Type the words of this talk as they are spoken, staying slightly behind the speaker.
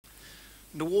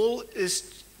the world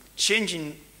is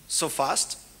changing so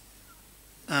fast,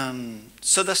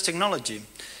 so does technology.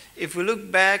 If we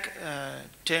look back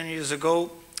 10 years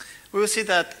ago, we will see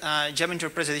that Java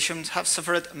Enterprise Editions have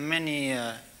suffered many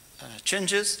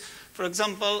changes. For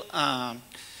example,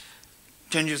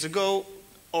 10 years ago,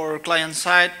 our client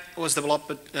side was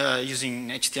developed using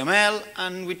HTML,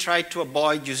 and we tried to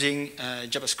avoid using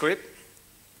JavaScript.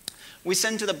 We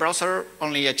sent to the browser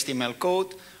only HTML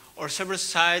code. Our server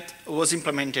side was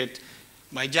implemented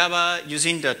by Java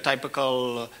using the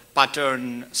typical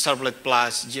pattern servlet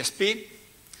plus GSP,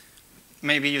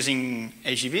 maybe using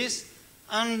AGVs,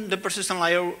 and the persistent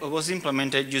layer was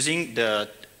implemented using the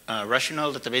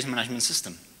rational database management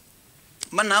system.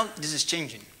 But now this is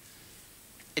changing.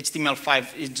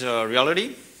 HTML5 is a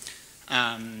reality,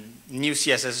 new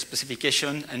CSS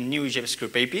specification, and new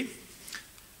JavaScript API.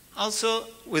 Also,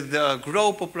 with the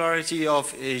growing popularity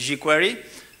of jQuery,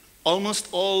 almost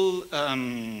all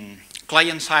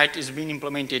client-side is being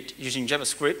implemented using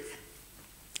JavaScript.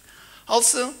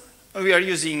 Also, we are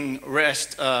using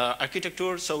REST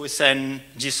architecture, so we send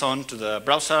JSON to the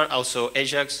browser, also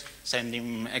Ajax,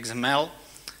 sending XML.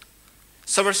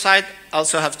 Server-side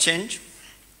also have changed.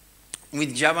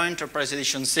 With Java Enterprise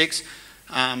Edition 6,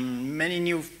 many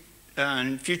new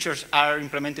features are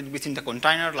implemented within the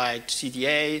container, like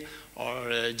CTA or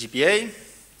GPA.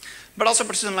 But also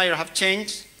persistent layer have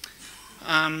changed.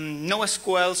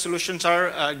 NoSQL solutions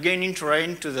are gaining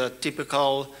terrain to the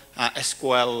typical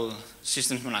SQL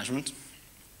systems management.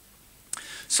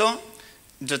 So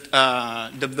the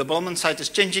development side is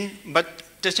changing, but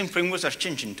testing frameworks are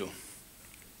changing too.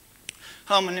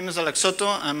 Hello, my name is Soto.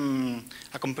 I'm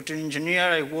a computer engineer.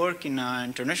 I work in an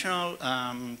international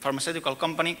pharmaceutical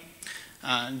company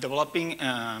developing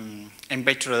in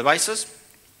vitro devices.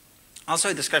 Also,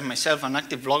 I describe myself an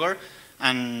active blogger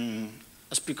and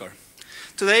a speaker.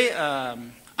 Today,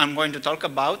 I'm going to talk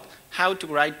about how to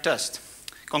write tests.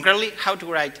 Concretely, how to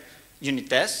write unit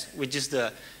tests, which is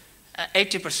the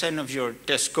 80% of your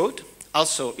test code,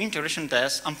 also integration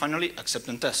tests, and finally,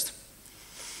 acceptance tests.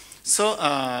 So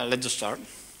let's just start.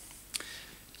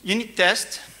 Unit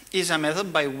test is a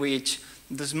method by which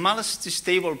the smallest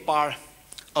stable part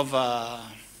of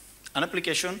an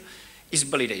application is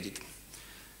validated.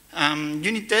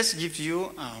 Unit tests give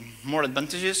you more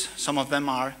advantages. Some of them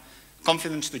are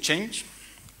confidence to change,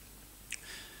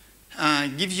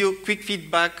 give you quick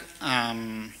feedback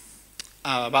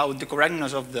about the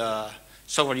correctness of the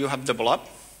software you have developed.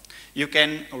 You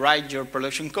can write your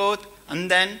production code, and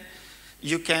then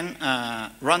you can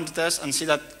run the test and see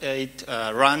that it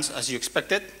runs as you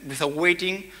expected without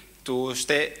waiting to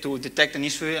detect an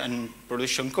issue in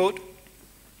production code.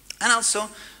 And also,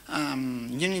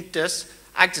 unit tests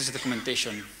act as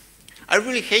documentation. I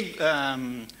really hate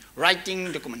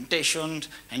writing documentation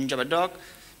and Javadoc,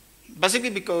 basically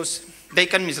because they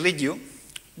can mislead you,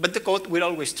 but the code will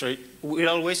always say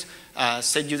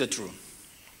you the truth.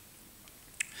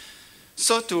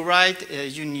 So to write a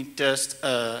unit test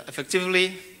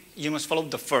effectively, you must follow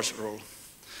the first rule.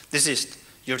 This is,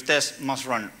 your tests must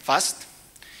run fast.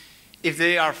 If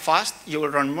they are fast, you will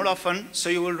run more often, so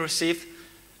you will receive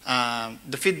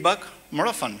the feedback more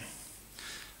often.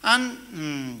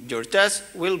 And your test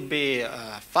will be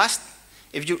fast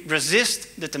if you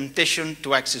resist the temptation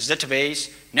to access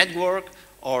database, network,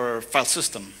 or file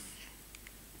system.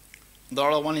 The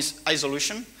other one is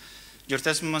isolation. Your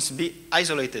test must be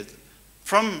isolated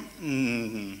from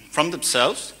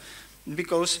themselves,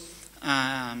 because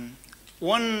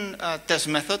one test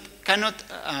method cannot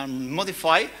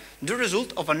modify the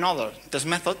result of another test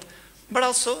method, but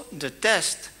also the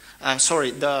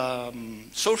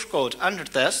source code under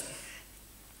test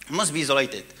must be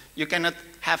isolated. You cannot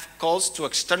have calls to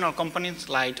external components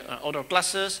like other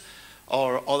classes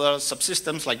or other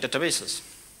subsystems like databases.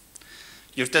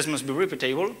 Your test must be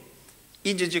repeatable.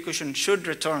 Each execution should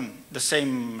return the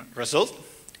same result.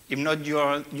 If not, you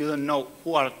don't know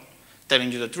who are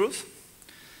telling you the truth.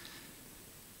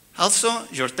 Also,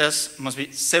 your tests must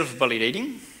be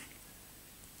self-validating.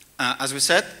 As we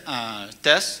said,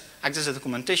 tests act as a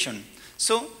documentation.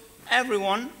 So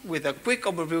everyone with a quick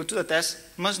overview to the test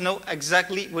must know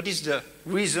exactly what is the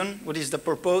reason, what is the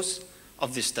purpose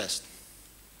of this test.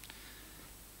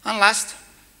 And last,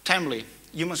 timely.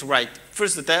 You must write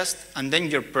first the test and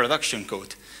then your production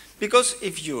code. Because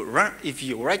if you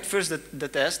write first the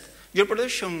test, your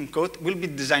production code will be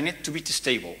designed to be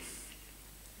stable.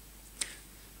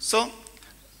 So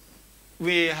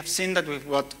we have seen that we've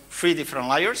got 3 different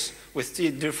layers with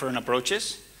 3 different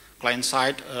approaches: client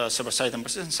side, server side, and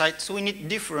persistent side. So we need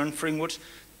different frameworks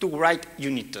to write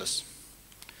unit tests.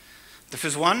 The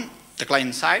first one, the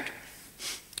client side.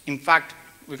 In fact,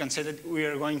 we can say that we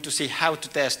are going to see how to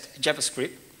test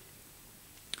JavaScript.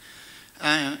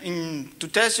 To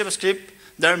test JavaScript,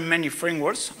 there are many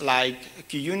frameworks like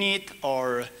QUnit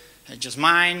or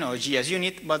JustMine or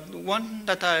GSUnit, but one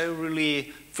that I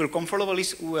really feel comfortable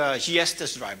is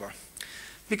GSTestDriver.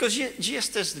 Because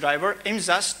GSTestDriver aims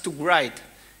us to write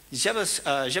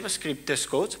JavaScript test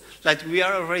code like we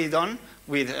are already done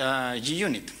with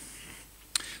GUnit.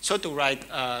 So to write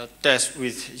a test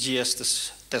with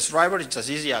GSTestDriver, it's as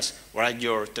easy as write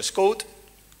your test code,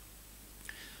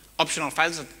 optional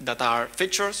files that are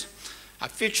features. A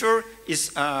feature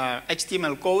is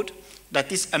HTML code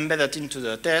that is embedded into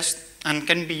the test and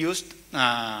can be used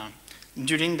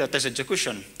during the test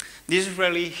execution. This is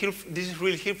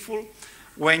really helpful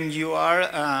when you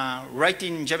are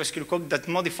writing JavaScript code that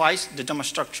modifies the DOM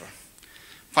structure.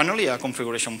 Finally, a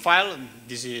configuration file.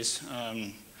 This is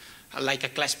like a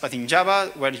class path in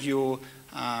Java where you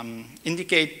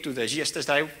indicate to the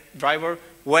GSTestDriver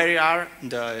where are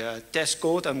the test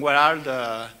code and where are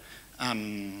the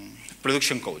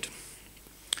production code.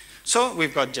 So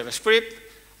we've got JavaScript.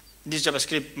 This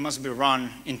JavaScript must be run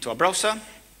into a browser.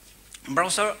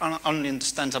 Browser only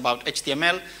understands about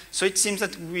HTML, so it seems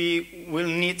that we will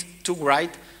need to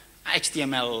write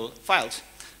HTML files.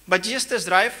 But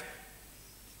GSTestDriver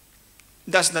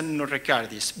does not require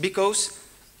this because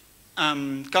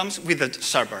comes with the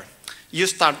server. You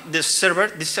start this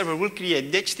server will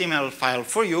create the HTML file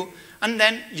for you, and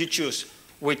then you choose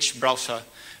which browser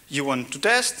you want to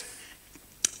test,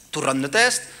 to run the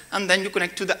test, and then you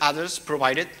connect to the others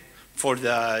provided for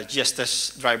the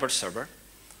GSTestDriver server.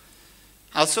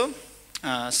 Also,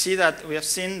 see that we have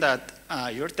seen that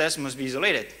your test must be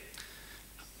isolated.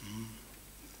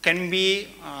 Can be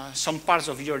some parts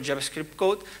of your JavaScript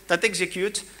code that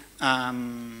executes,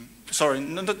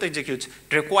 not executes,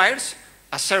 requires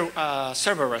a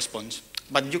server response,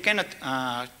 but you cannot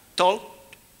talk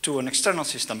to an external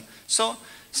system. So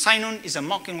Sign-on is a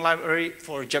mocking library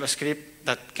for JavaScript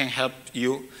that can help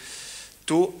you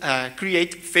to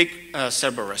create fake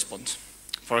server response.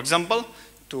 For example,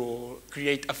 to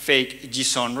create a fake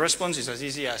JSON response is as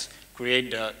easy as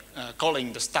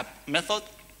calling the stub method.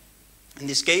 In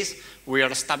this case, we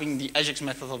are stubbing the Ajax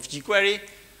method of jQuery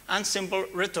and simply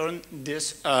return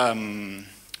this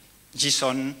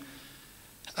JSON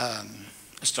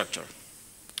structure.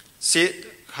 See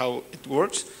how it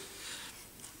works.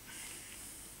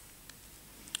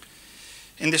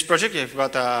 In this project, you've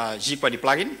got a jQuery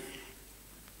plugin.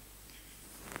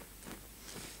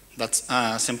 That's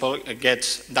simple. It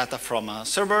gets data from a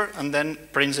server and then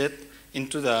prints it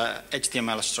into the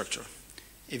HTML structure.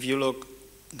 If you look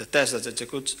the test that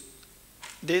executes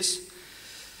this,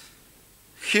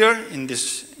 here in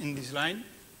this line,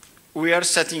 we are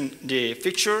setting the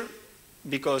feature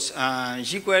because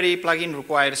jQuery plugin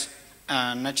requires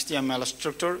an HTML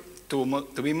structure to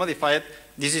be modified.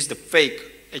 This is the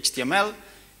fake HTML.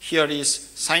 Here is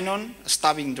sign-on,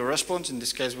 stubbing the response. In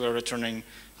this case, we are returning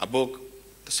a book,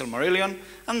 the Silmarillion,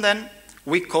 and then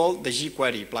we call the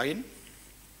jQuery plugin.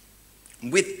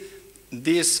 With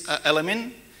this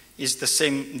element is the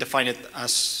same defined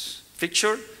as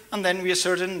feature, and then we are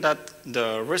certain that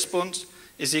the response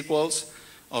is equals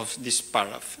of this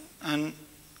paragraph. And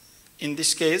in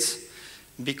this case,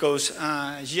 because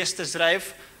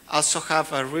GSTestDriver also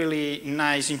have a really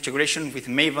nice integration with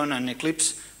Maven and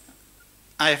Eclipse,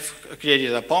 I've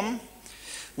created a POM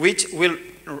which will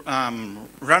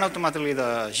run automatically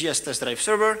the GSTestDriver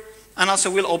server and also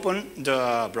will open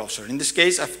the browser. In this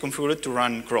case, I've configured to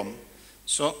run Chrome.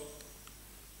 So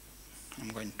I'm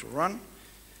going to run.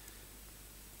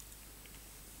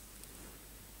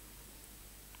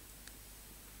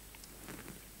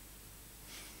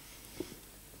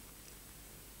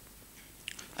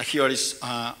 Here is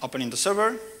opening the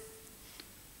server.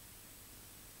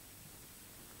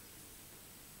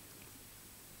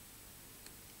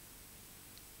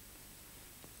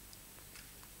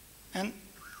 And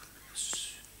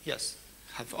yes,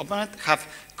 have opened it, have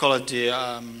called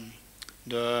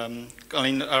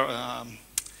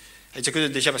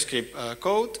executed the JavaScript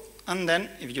code, and then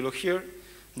if you look here,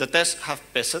 the tests have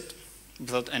passed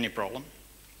without any problem.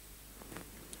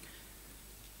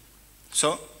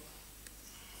 So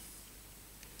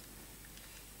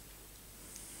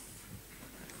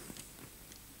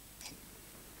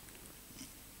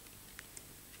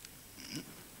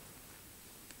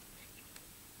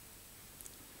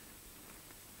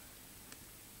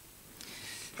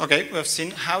okay, we have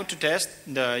seen how to test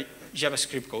the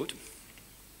JavaScript code.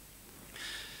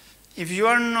 If you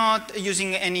are not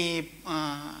using any,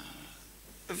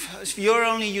 if you are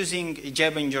only using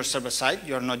Java in your server side,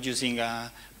 you are not using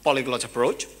a polyglot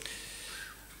approach,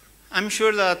 I'm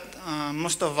sure that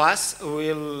most of us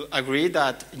will agree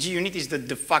that JUnit is the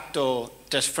de facto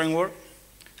test framework.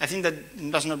 I think that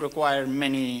it does not require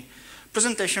many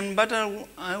presentation, but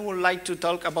I would like to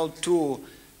talk about two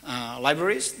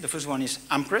libraries. The first one is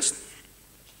Amcrest.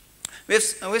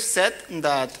 We've said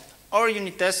that our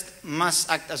unit test must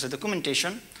act as a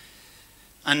documentation,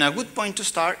 and a good point to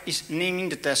start is naming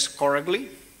the test correctly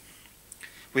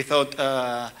without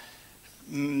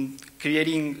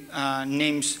creating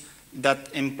names that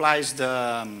implies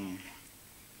the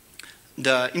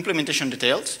implementation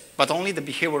details, but only the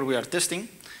behavior we are testing.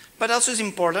 But also it's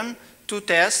important to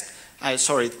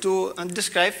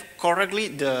describe correctly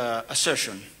the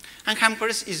assertion. And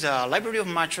Amcrest is a library of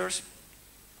matchers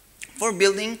for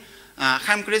building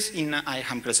matchers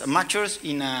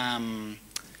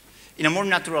in a more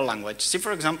natural language. See,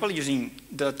 for example, using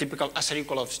the typical as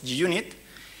equal of JUnit.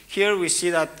 Here we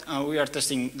see that we are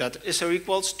testing that as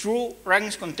equals true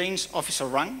ranks contains officer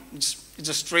rank. It's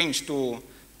just strange to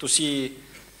see,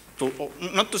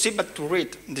 not to see, but to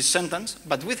read this sentence.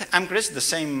 But with Amcrest, the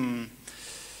same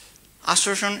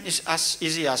assertion is as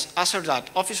easy as assert that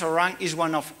officer rank is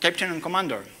one of captain and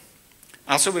commander.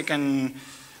 Also, we can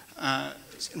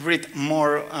read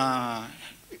more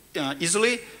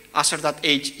easily, assert that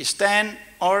age is 10,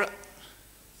 or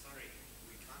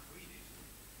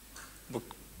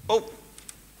oh,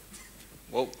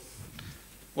 whoa.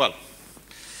 Well,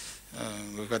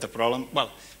 we've got a problem.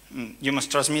 Well, you must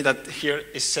trust me that here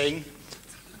is saying,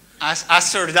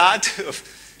 assert that.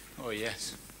 Oh,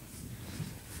 yes.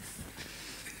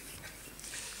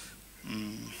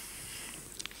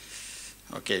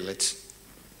 Okay, let's.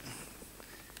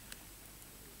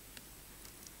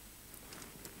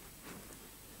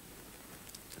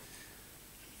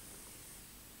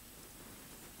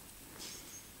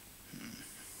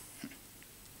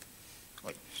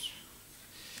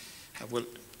 I will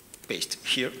paste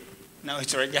here. Now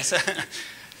it's right, yes.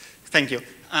 Thank you.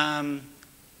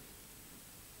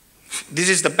 This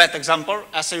is the bad example.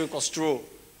 As equals true,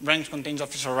 rank contains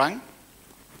officer rank.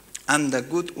 And the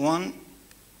good one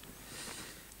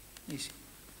is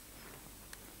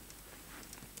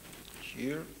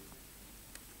here.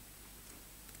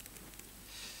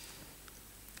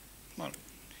 Well,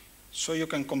 so you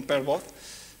can compare both.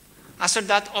 Assert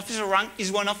that officer rank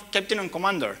is one of captain and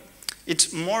commander.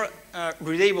 It's more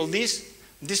readable this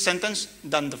sentence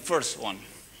than the first one.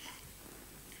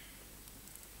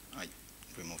 I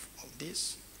remove all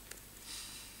this.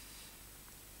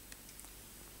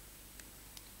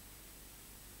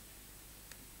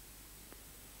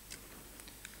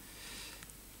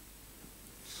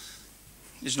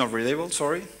 It's not readable,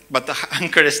 sorry, but the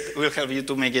Amcrest will help you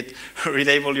to make it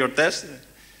readable, your test.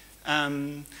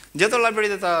 The other library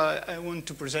that I want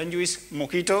to present you is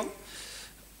Mockito.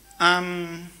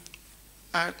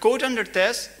 Code under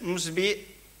test must be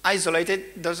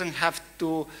isolated, doesn't have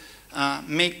to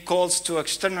make calls to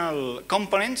external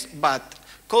components, but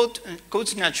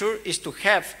code's nature is to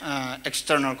have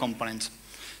external components.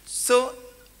 So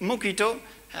Mockito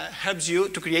helps you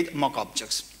to create mock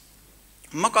objects.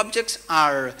 Mock objects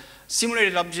are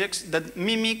simulated objects that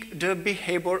mimic the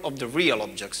behavior of the real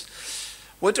objects.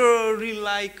 What I really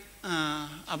like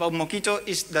about Mockito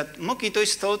is that Mockito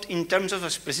is thought in terms of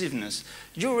expressiveness.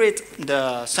 You read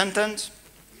the sentence,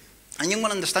 and you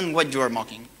will understand what you are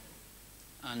mocking.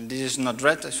 And this is not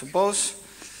read, I suppose.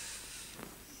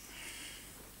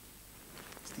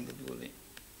 I think that will be.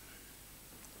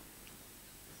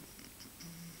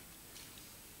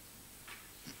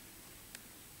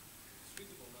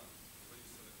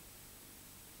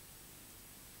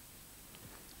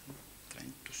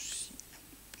 Trying to see.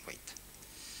 Wait.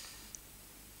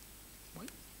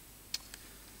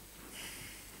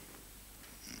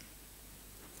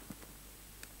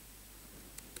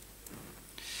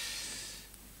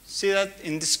 See that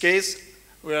in this case,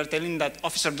 we are telling that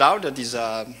officer DAO, that is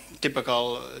a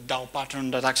typical DAO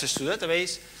pattern that access to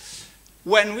database,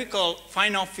 when we call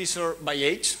find officer by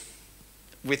age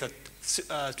with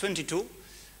a 22,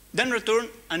 then return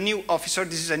a new officer.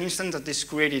 This is an instance that is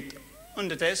created on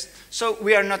the test, so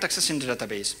we are not accessing the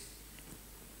database.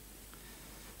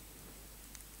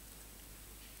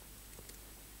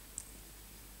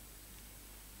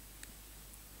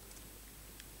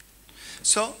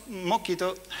 So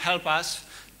Mockito helps us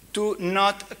to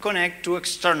not connect to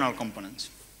external components.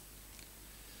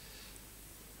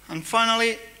 And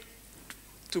finally,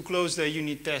 to close the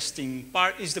unit testing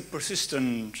part is the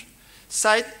persistent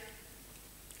side.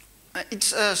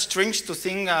 It's strange to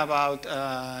think about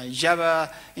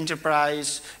Java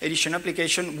Enterprise Edition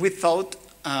application without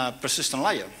a persistent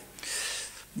layer.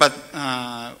 But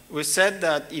we said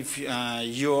that if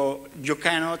you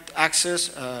cannot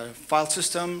access a file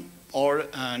system or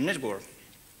a network.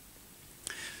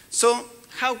 So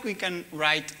how we can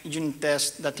write unit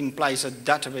test that implies a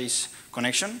database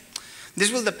connection?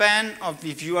 This will depend on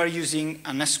if you are using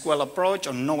an SQL approach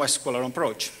or no SQL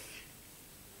approach.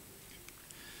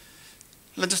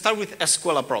 Let's start with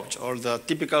SQL approach, or the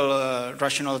typical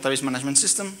rational database management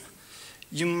system.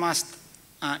 You must,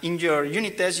 in your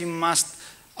unit test, you must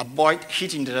avoid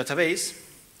hitting the database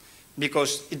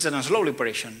because it's a slow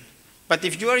operation. But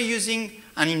if you are using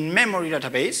an in-memory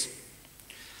database,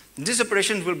 this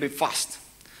operation will be fast.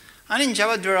 And in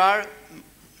Java, there are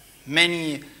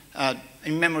many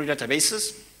in-memory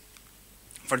databases.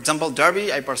 For example, Derby,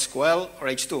 HyperSQL, or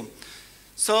H2.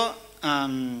 So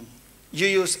you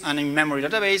use an in-memory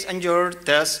database, and your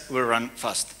test will run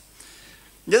fast.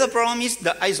 The other problem is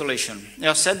the isolation. I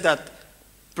have said that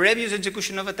previous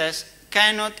execution of a test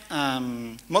cannot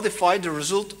modify the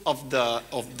result of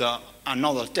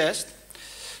another test.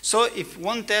 So if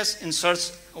one test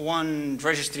inserts one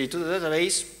registry to the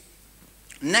database,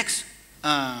 next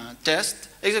test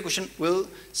execution will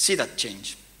see that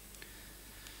change.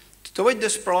 To avoid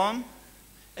this problem,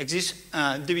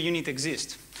 dbunit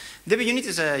exists. dbunit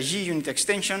is a GUnit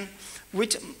extension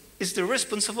which is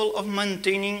responsible of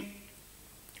maintaining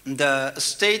the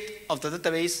state of the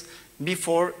database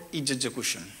before each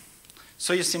execution.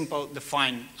 So you simply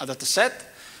define a data set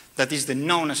that is the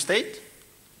known state,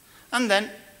 and then,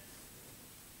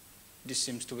 this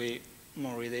seems to be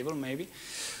more readable maybe,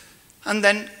 and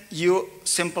then you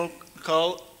simply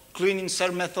call clean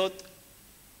insert method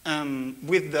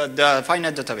with the defined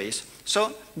database.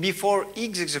 So before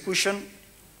each execution,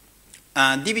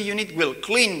 dbunit will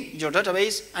clean your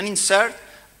database and insert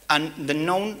the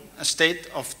known state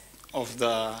of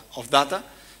data,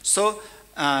 so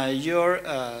your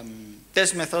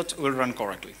test method will run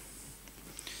correctly.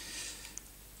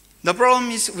 The problem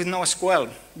is with NoSQL,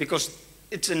 because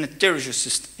it's an heterogeneous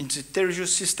system. It's a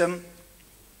heterogeneous system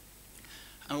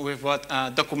with what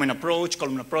document approach,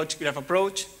 column approach, graph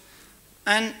approach,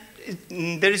 and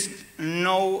there is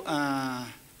no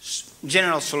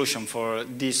general solution for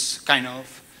this kind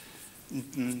of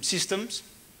systems.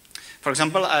 For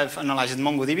example, I've analyzed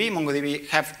MongoDB. MongoDB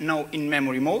have no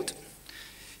in-memory mode.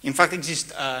 In fact,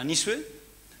 exists an issue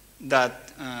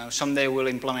that someday will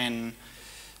implement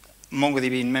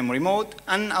MongoDB in memory mode,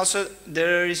 and also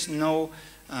there is no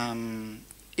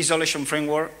isolation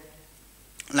framework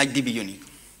like dbunit.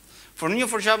 For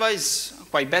Neo4Java is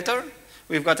quite better.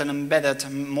 We've got an embedded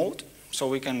mode, so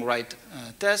we can write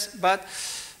tests, but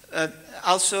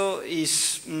also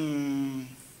is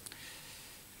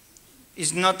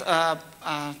not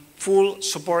a full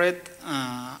supported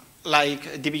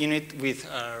like dbunit with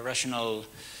rational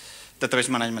database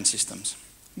management systems.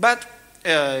 But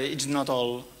it's not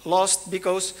all lost,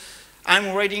 because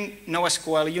I'm writing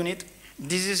NoSQL unit.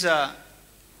 This is a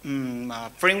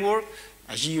framework,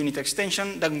 a GUnit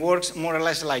extension that works more or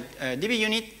less like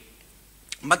dbunit,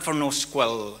 but for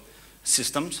NoSQL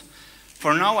systems.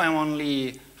 For now, I'm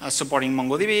only supporting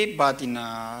MongoDB, but in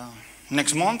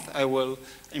next month, I will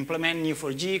implement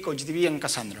Neo4j, CouchDB, and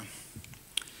Cassandra.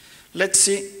 Let's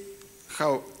see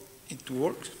how it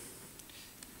works.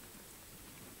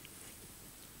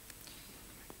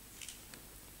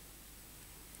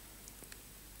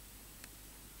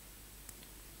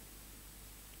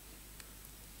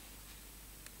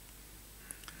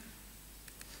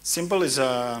 Simple is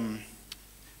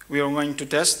we are going to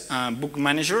test a book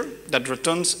manager that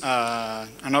returns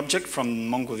an object from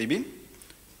MongoDB.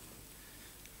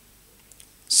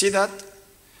 See that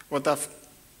what I've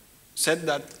said,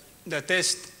 that the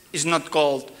test is not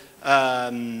called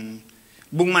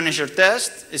book manager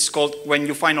test. It's called when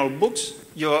you find all books,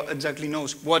 you exactly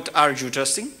knows what are you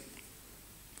testing,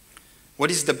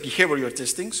 what is the behavior you're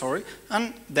testing, sorry,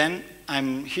 and then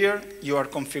I'm here, you are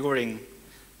configuring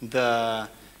the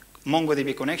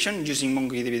MongoDB connection using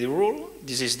MongoDB rule.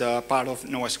 This is the part of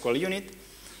NoSQL unit.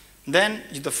 Then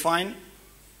you define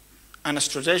a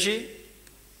strategy.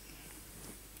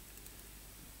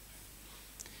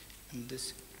 In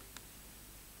this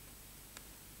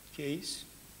case,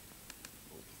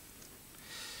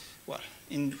 well,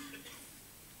 in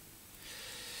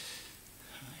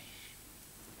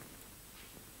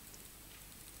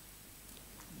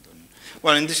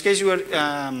this case,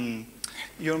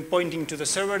 you're pointing to the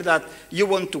server that you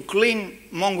want to clean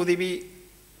MongoDB.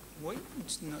 Wait,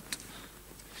 it's not.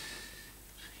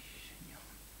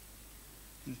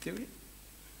 In theory.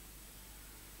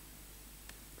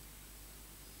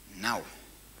 Now.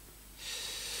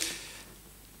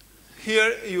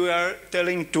 Here you are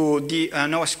telling to the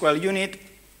NoSQL unit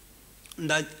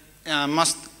that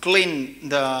must clean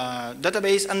the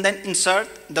database and then insert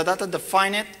the data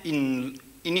defined in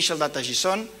initial data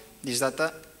JSON. This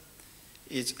data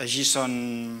is a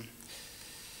JSON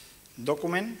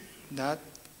document that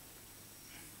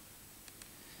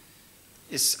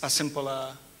is as simple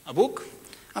as a book.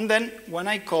 And then when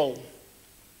I call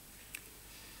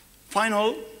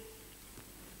final,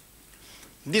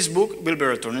 this book will be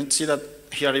returned. See that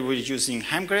here we're using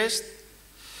Hemcrest,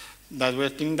 that we're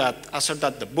thinking that assert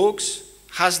that the books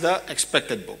has the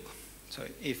expected book. So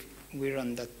if we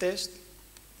run that test,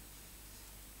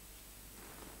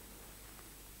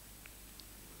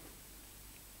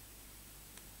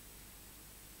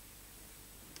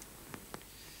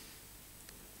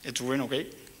 it's running okay,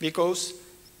 because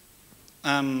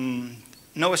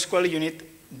NoSQL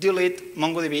unit delete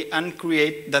MongoDB and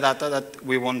create the data that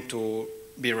we want to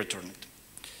be returned.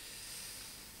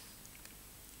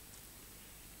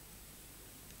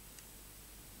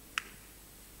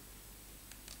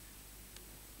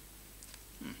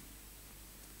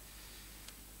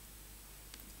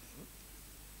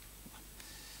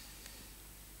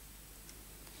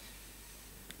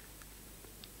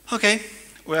 Okay,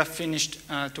 we have finished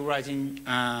to writing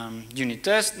unit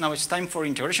tests. Now it's time for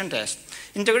integration tests.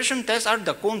 Integration tests are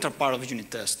the counterpart of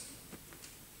unit tests.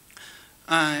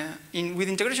 With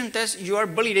integration tests, you are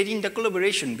validating the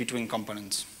collaboration between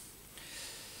components.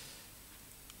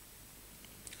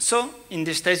 So in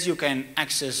this test, you can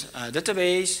access a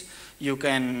database, you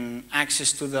can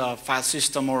access to the file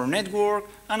system or network,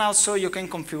 and also you can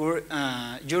configure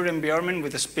your environment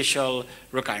with special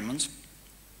requirements.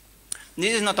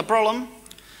 This is not a problem,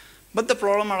 but the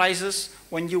problem arises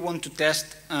when you want to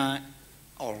test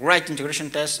or write integration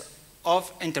tests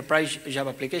of enterprise Java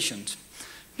applications.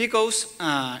 Because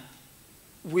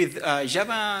with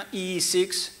Java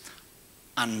EE6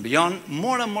 and beyond,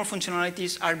 more and more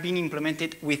functionalities are being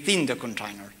implemented within the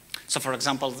container. So for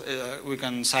example, we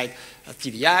can cite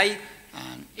TDI,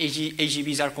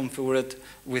 AGVs are configured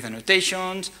with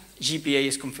annotations, GPA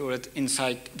is configured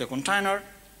inside the container.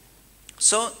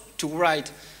 So to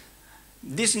write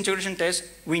this integration test,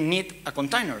 we need a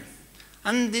container.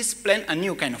 And this presents a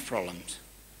new kind of problems.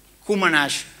 Who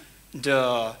manage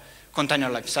the container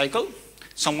lifecycle?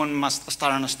 Someone must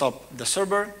start and stop the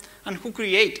server. And who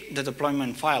create the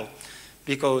deployment file?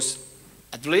 Because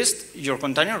at least your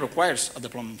container requires a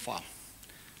deployment file.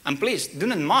 And please, do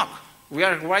not mock. We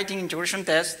are writing integration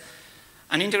tests.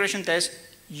 An integration test,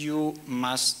 you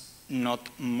must not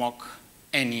mock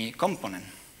any component.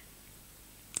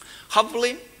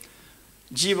 Hopefully,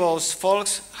 Grifols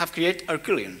folks have created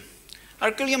Arquillion.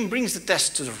 Arquillion brings the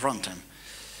test to the runtime.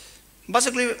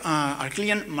 Basically,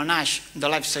 Arquillion manages the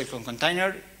lifecycle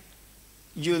container.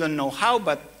 You don't know how,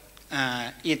 but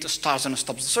it starts and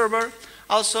stops the server.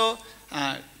 Also,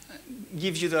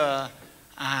 gives you the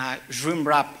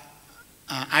Swimwrap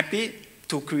API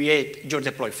to create your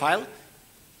deploy file.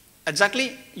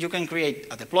 Exactly, you can create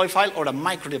a deploy file or a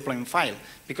micro deployment file.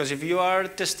 Because if you are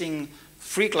testing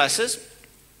free classes,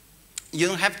 you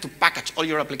don't have to package all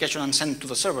your application and send it to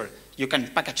the server. You can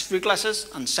package 3 classes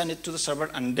and send it to the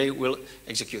server, and they will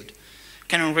execute.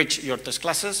 Can enrich your test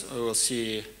classes, we will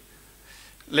see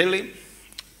lately.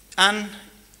 And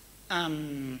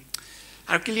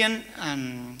Arquillion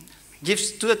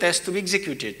gives to the test to be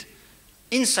executed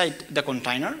inside the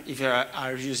container, if you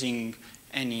are using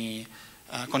any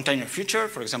container feature,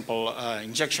 for example,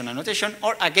 injection annotation,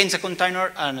 or against a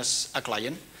container as a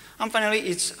client. And finally,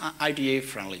 it's IDA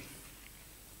friendly.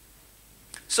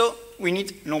 So we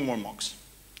need no more mocks.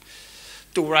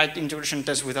 To write integration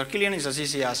tests with Arquillion is as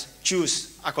easy as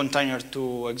choose a container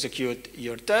to execute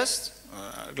your test,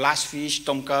 Glassfish,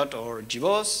 Tomcat, or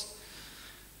GBoss.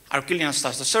 Arquillion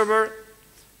starts the server,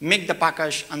 make the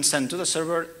package and send to the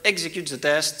server, executes the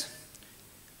test,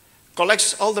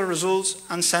 collects all the results,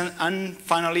 and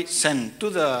finally send to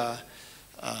the,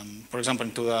 for example,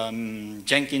 to the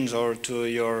Jenkins or to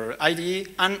your IDE,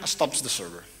 and stops the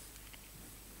server.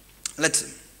 Let's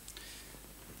see.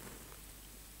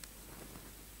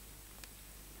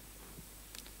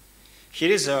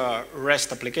 Here is a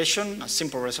REST application, a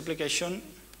simple REST application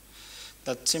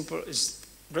that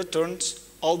returns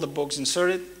all the books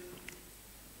inserted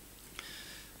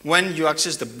when you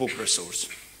access the book resource.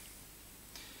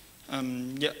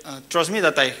 Trust me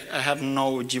that I have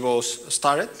no GBoss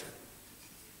started.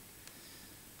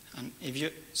 And if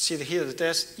you see here the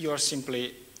test, you are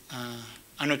simply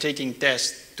annotating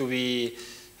test to be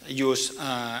use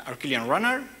Arquillion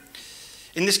runner.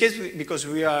 In this case, because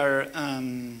we are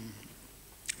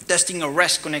testing a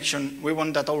REST connection, we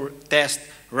want that our test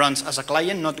runs as a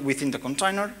client, not within the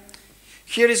container.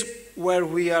 Here is where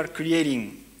we are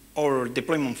creating our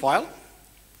deployment file.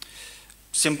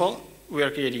 Simple, we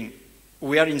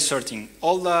are inserting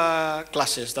all the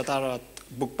classes that are at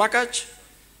book package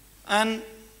and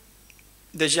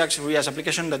the JAX REAS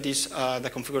application, that is the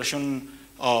configuration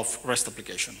of REST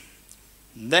application.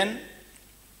 Then,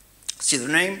 see the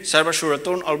name, server should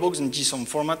return all books in JSON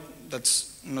format.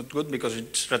 That's not good because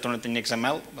it's returned in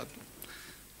XML, but,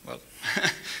 well,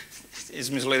 it's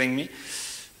misleading me.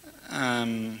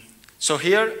 So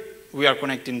here, we are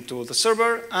connecting to the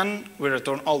server, and we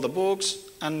return all the books,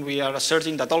 and we are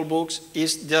asserting that all books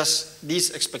is just this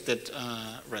expected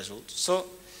result. So,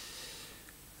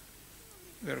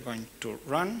 we are going to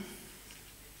run.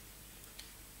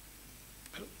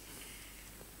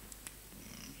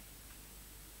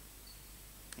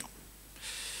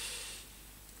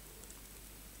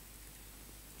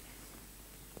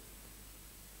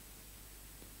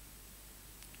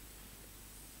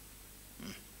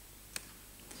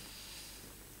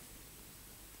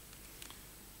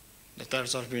 The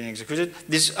tests are being executed.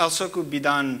 This also could be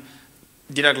done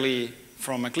directly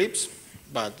from Eclipse,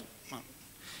 but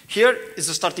here is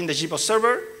starting the GPOS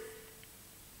server.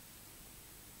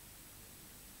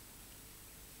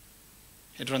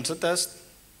 It runs a test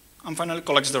and finally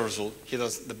collects the result. Here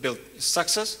does the build is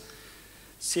success.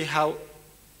 See how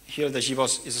here the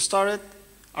GPOS is started.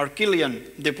 Our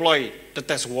Killian deploy the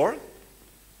test word,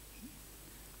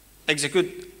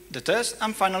 execute the test,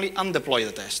 and finally undeploy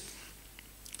the test.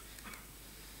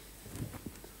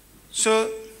 So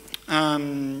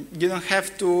you don't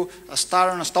have to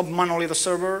start and stop manually the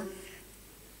server,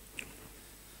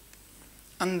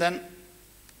 and then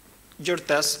your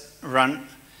tests run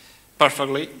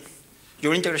perfectly,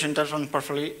 your integration tests run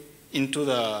perfectly into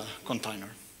the container.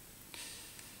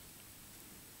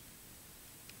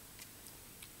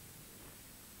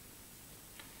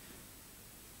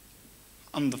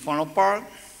 And the final part,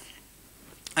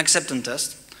 acceptance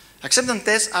tests. Acceptance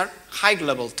tests are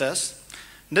high-level tests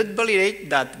that validate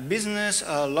that business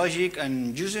logic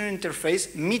and user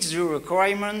interface meets the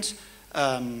requirements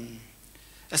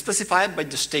specified by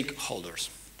the stakeholders.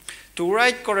 To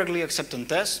write correctly acceptance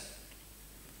tests,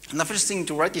 the first thing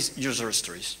to write is user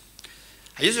stories.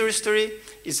 A user story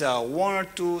is a 1 or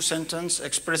 2 sentence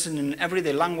expressed in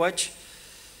everyday language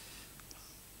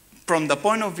from the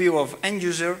point of view of end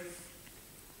user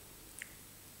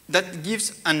that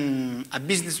gives a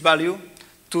business value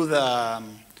to the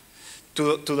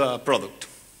product.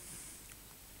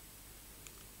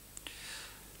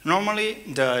 Normally,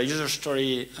 the user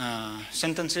story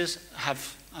sentences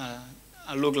have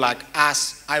a look like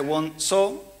as I want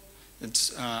so.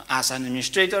 It's as an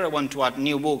administrator, I want to add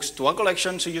new books to a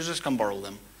collection so users can borrow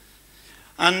them.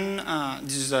 And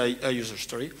this is a user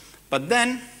story. But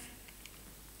then,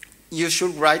 you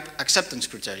should write acceptance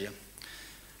criteria.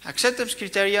 Acceptance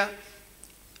criteria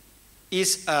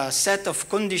is a set of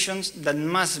conditions that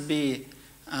must be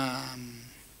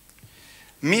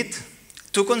met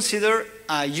to consider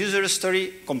a user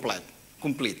story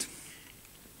complete.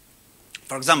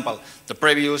 For example, the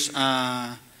previous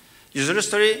user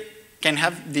story can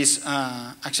have this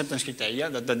acceptance criteria,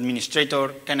 that the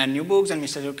administrator can add new books, the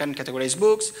administrator can categorize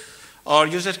books, or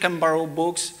users can borrow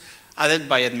books added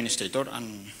by administrator.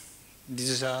 And this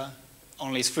is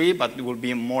only is free, but it will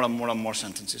be more and more and more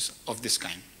sentences of this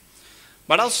kind.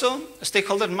 But also,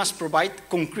 stakeholders must provide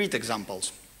concrete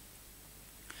examples.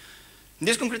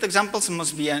 These concrete examples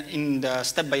must be in the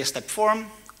step-by-step form,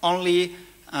 only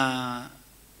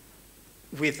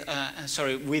with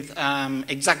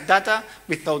exact data,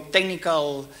 without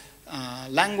technical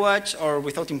language, or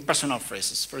without impersonal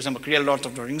phrases. For example, create a Lord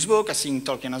of the Rings book, assign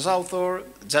Tolkien as author,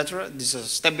 etc. This is a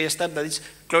step-by-step that is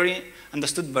clearly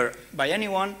understood by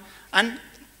anyone, and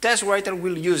test writer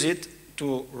will use it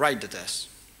to write the test.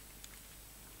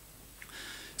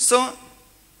 So,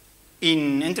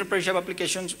 in enterprise Java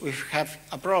applications, we have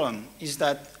a problem, is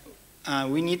that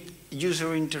we need user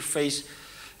interface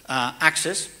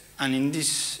access, and in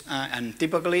this, and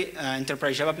typically,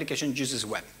 enterprise Java application uses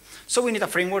web. So we need a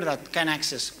framework that can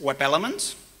access web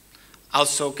elements,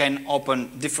 also can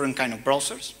open different kind of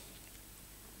browsers,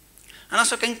 and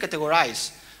also can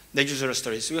categorize the user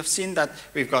stories. We have seen that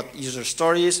we've got user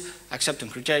stories,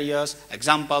 acceptance criteria,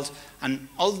 examples, and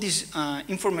all this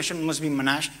information must be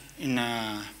managed in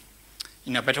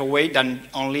a better way than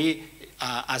only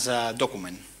as a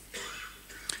document.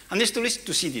 And this tool is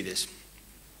ToCDDs.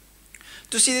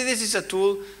 ToCDDs is a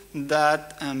tool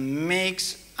that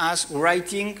makes us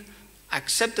writing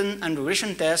acceptance and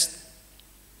regression tests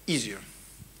easier.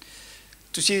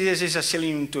 ToCDDs is a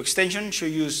Selenium 2 extension, so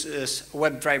uses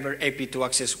WebDriver API to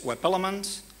access web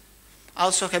elements.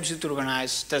 Also helps you to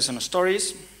organize tests and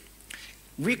stories.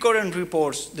 recurrent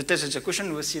reports the test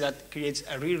execution, we'll see that creates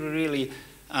a really, really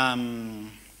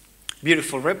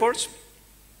beautiful reports.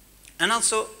 And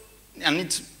also, and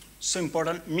it's so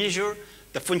important, measure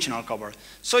the functional cover.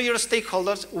 So your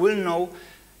stakeholders will know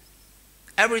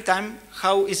every time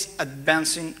how is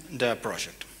advancing the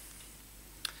project.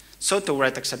 So to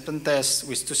write acceptance tests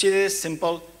with to see this,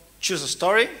 simple, choose a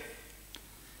story,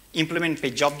 implement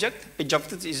page object. Page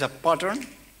object is a pattern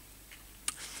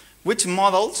which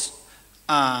models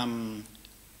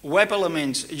web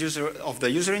elements of the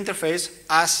user interface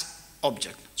as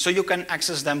object, so you can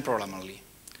access them programmably.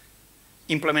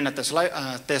 Implement a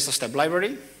test step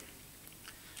library.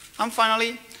 And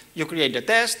finally, you create the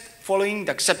test following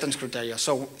the acceptance criteria.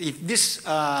 So if this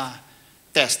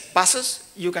test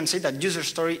passes, you can say that user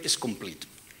story is complete.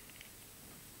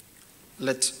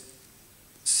 Let's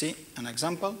see an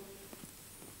example.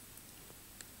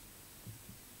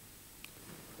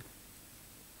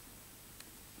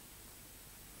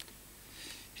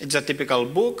 It's a typical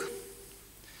book,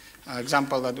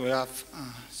 example that we have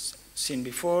seen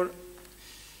before.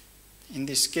 In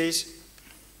this case,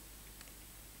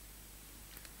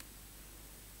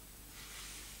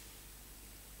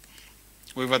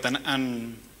 we've got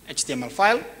an HTML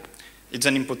file. It's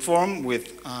an input form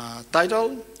with a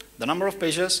title, the number of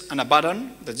pages, and a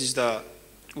button that is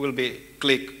will be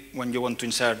clicked when you want to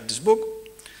insert this book.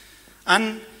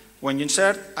 And when you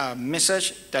insert, a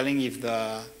message telling if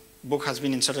the book has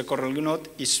been inserted correctly or not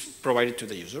is provided to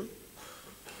the user.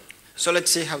 So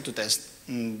let's see how to test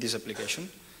this application.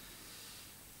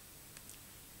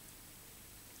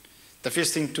 The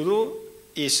first thing to do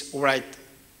is write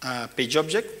a page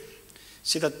object.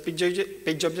 See that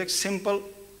page object simple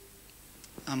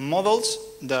models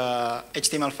the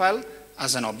HTML file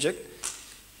as an object.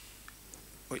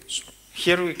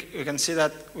 Here we can see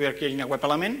that we are creating a web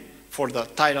element for the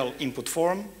title input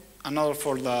form, another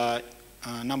for the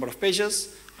number of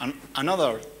pages, and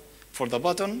another for the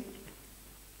button,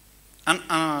 and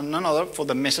another for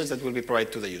the message that will be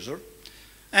provided to the user.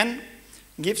 And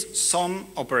gives some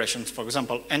operations, for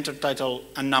example, enter title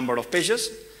and number of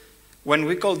pages. When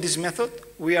we call this method,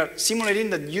 we are simulating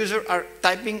that users are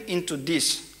typing into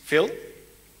this field.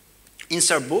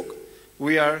 Insert book,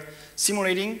 we are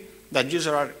simulating that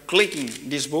users are clicking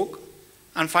this book,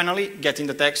 and finally getting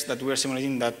the text that we are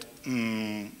simulating that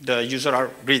the user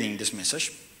are reading this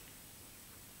message.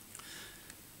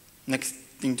 Next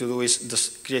thing to do is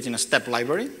just creating a step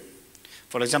library.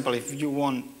 For example, if you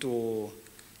want to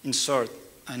insert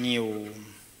a new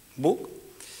book,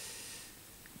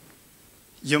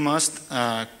 you must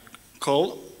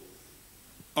call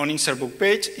on insert book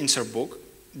page, insert book.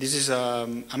 This is a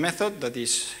method that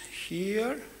is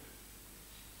here.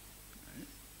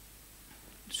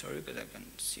 Sorry, but I can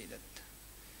see that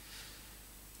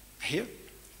here.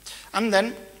 And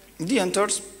then the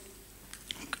enters,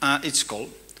 it's called.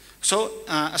 So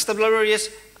a step library is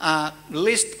a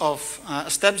list of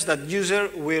steps that user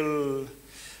will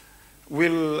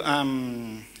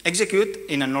execute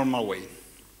in a normal way.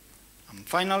 And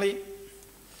finally,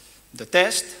 the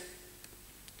test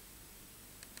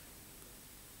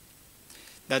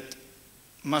that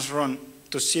must run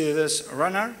to see this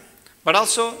runner. But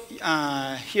also,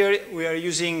 here we are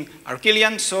using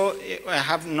Archelian, so I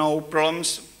have no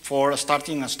problems for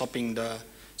starting and stopping the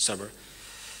server.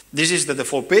 This is the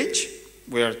default page.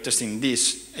 We are testing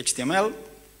this HTML.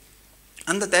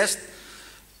 And the test,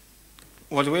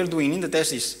 what we are doing in the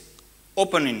test is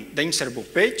opening the insert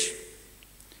book page,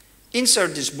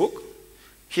 insert this book.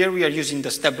 Here we are using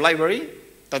the step library,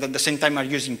 that at the same time are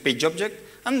using page object.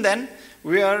 And then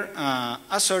we are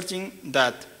asserting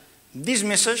that this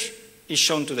message is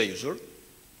shown to the user.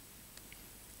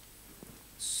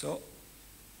 So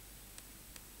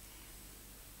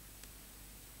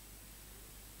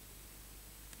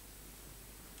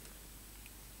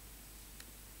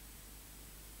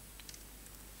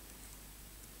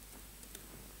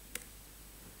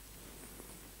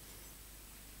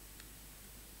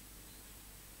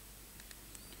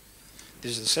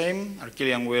this is the same.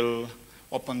 Archelian will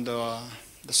open the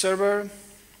server.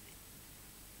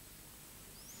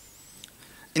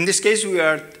 In this case, we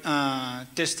are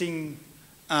testing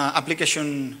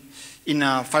application in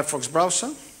a Firefox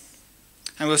browser.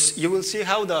 And you will see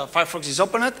how the Firefox is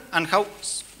opened and how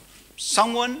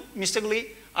someone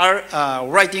mistakenly are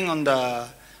writing on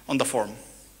the form.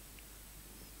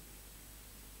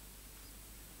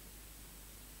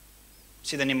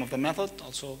 See the name of the method,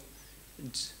 also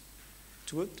it's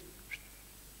good.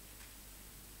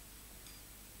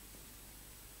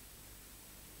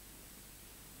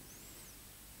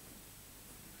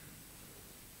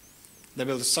 The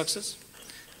build is success.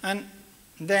 And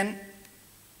then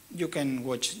you can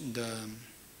watch the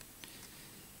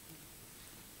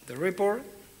report.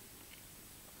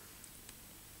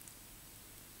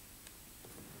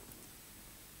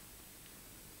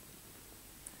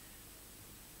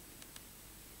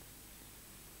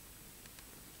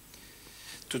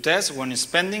 To test, one is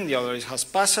pending, the other has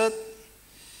passed.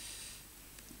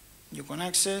 You can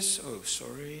access, oh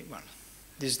sorry, well,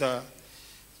 this is an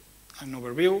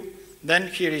overview. Then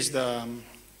here is the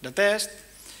test.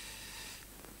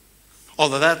 All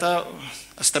the data,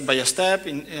 step by step,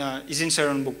 is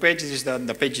inserted on book page. This is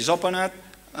the page is opened.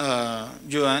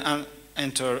 You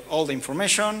enter all the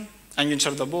information, and you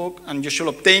insert the book, and you should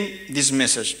obtain this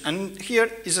message. And here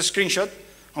is a screenshot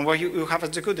on what you have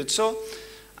executed. So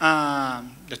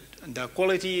the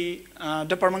quality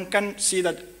department can see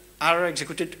that are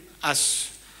executed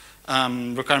as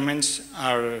requirements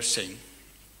are saying.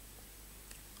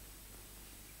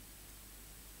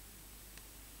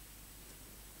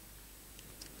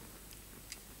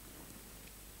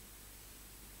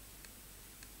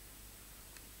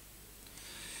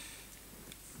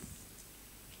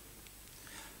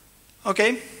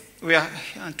 Okay,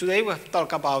 today we have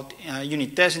talked about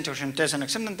unit tests, integration tests, and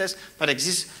acceptance tests, but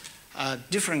exist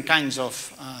different kinds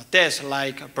of tests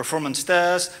like performance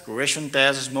tests, regression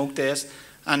tests, smoke tests,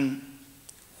 and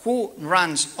who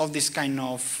runs all these kind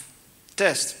of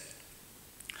tests?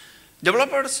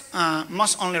 Developers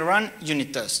must only run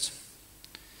unit tests.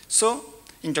 So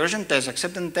integration tests,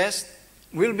 acceptance tests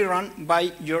will be run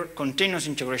by your continuous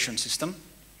integration system.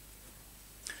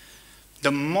 The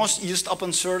most used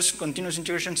open source continuous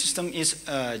integration system is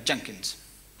Jenkins.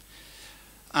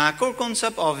 A core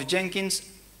concept of Jenkins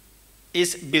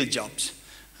is build jobs.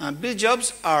 Build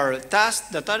jobs are tasks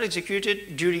that are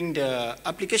executed during the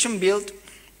application build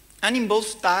and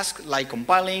involves tasks like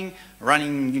compiling,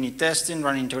 running unit testing,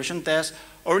 running integration tests,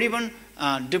 or even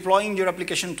deploying your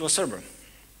application to a server.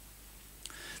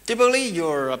 Typically,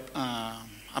 your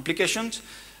applications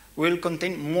will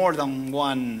contain more than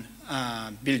one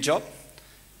build job,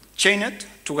 chain it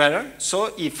together,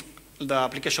 so if the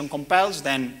application compiles,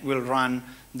 then we'll run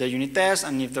the unit test,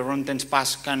 and if the runtimes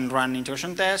pass, can run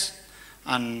integration tests,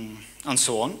 and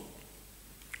so on.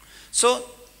 So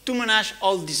to manage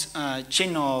all this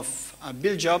chain of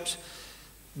build jobs,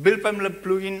 build pipeline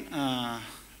plugin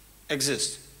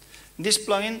exists. This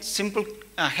plugin simply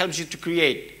helps you to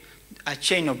create a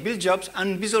chain of build jobs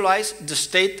and visualize the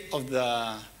state of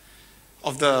the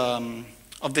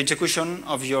execution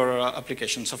of your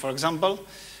application. So for example,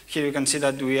 here you can see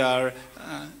that we are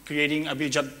creating a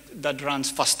build job that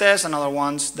runs fast tests, and other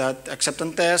ones that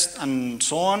acceptance test, and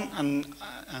so on.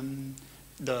 And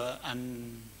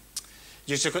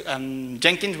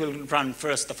Jenkins will run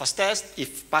first the fast test.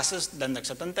 If passes, then the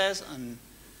acceptance test, and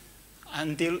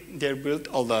until they build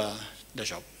all the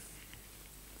job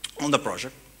on the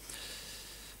project.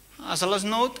 As a last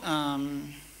note,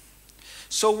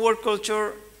 so work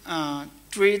culture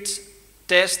treats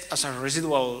test as a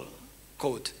residual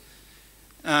code.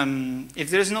 If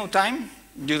there is no time,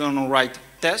 you don't write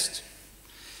test.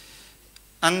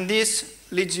 And this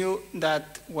leads you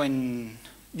that when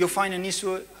you find an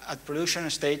issue at production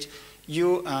stage,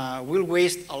 you will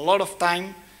waste a lot of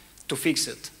time to fix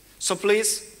it. So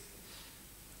please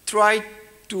try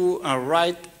to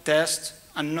write tests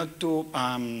and not to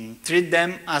treat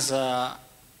them as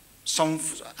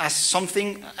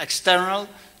something external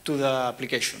to the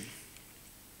application.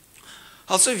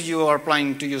 Also, if you are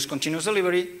planning to use continuous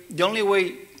delivery, the only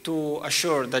way to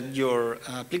assure that your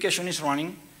application is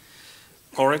running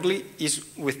correctly is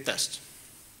with tests.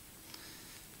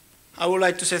 I would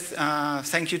like to say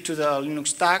thank you to the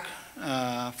LinuxTag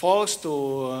folks to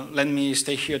let me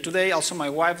stay here today, also my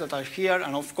wife that are here,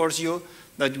 and of course you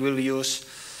that will use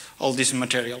all this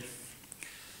material.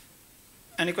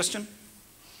 Any question?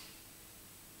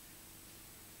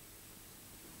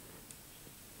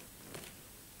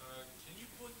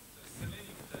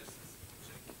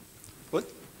 What?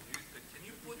 Can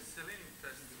you put Selenium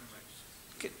tests in Jenkins?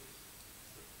 Okay.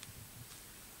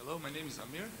 Hello, my name is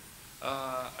Amir.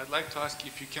 I'd like to ask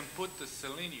if you can put the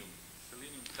Selenium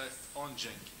tests on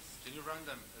Jenkins. Can you run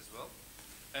them as well?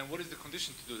 And what is the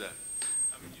condition to do that?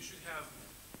 I mean, you should have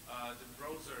the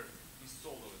browser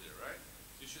installed over there, right?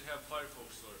 You should have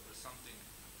Firefox or something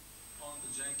on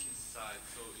the Jenkins side.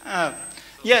 So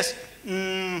yes.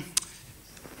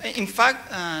 In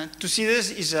fact, to see this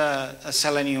is a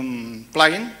Selenium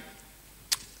plugin.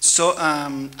 So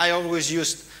I always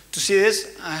used to see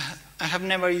this. I have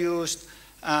never used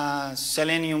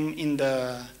Selenium in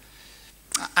the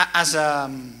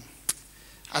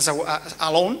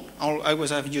alone. I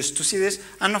always have used to see this.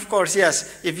 And of course,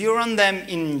 yes, if you run them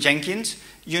in Jenkins,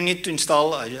 you need to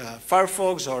install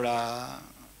Firefox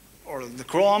or the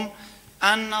Chrome.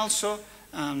 And also,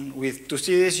 to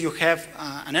see this, you have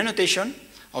an annotation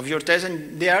of your test,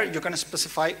 and there you can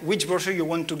specify which browser you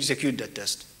want to execute that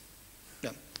test.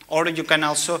 Yeah. Or you can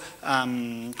also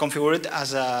configure it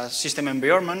as a system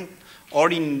environment or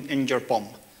in your POM.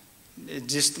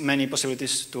 It's just many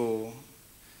possibilities to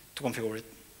configure it.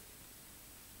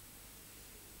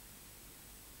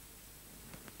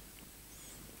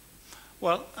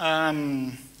 Well,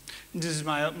 this is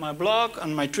my blog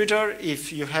and my Twitter.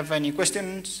 If you have any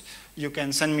questions, you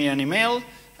can send me an email.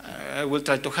 I will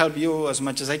try to help you as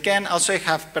much as I can. Also, I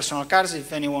have personal cards.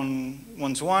 If anyone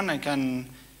wants one, I can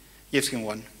give him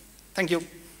one. Thank you.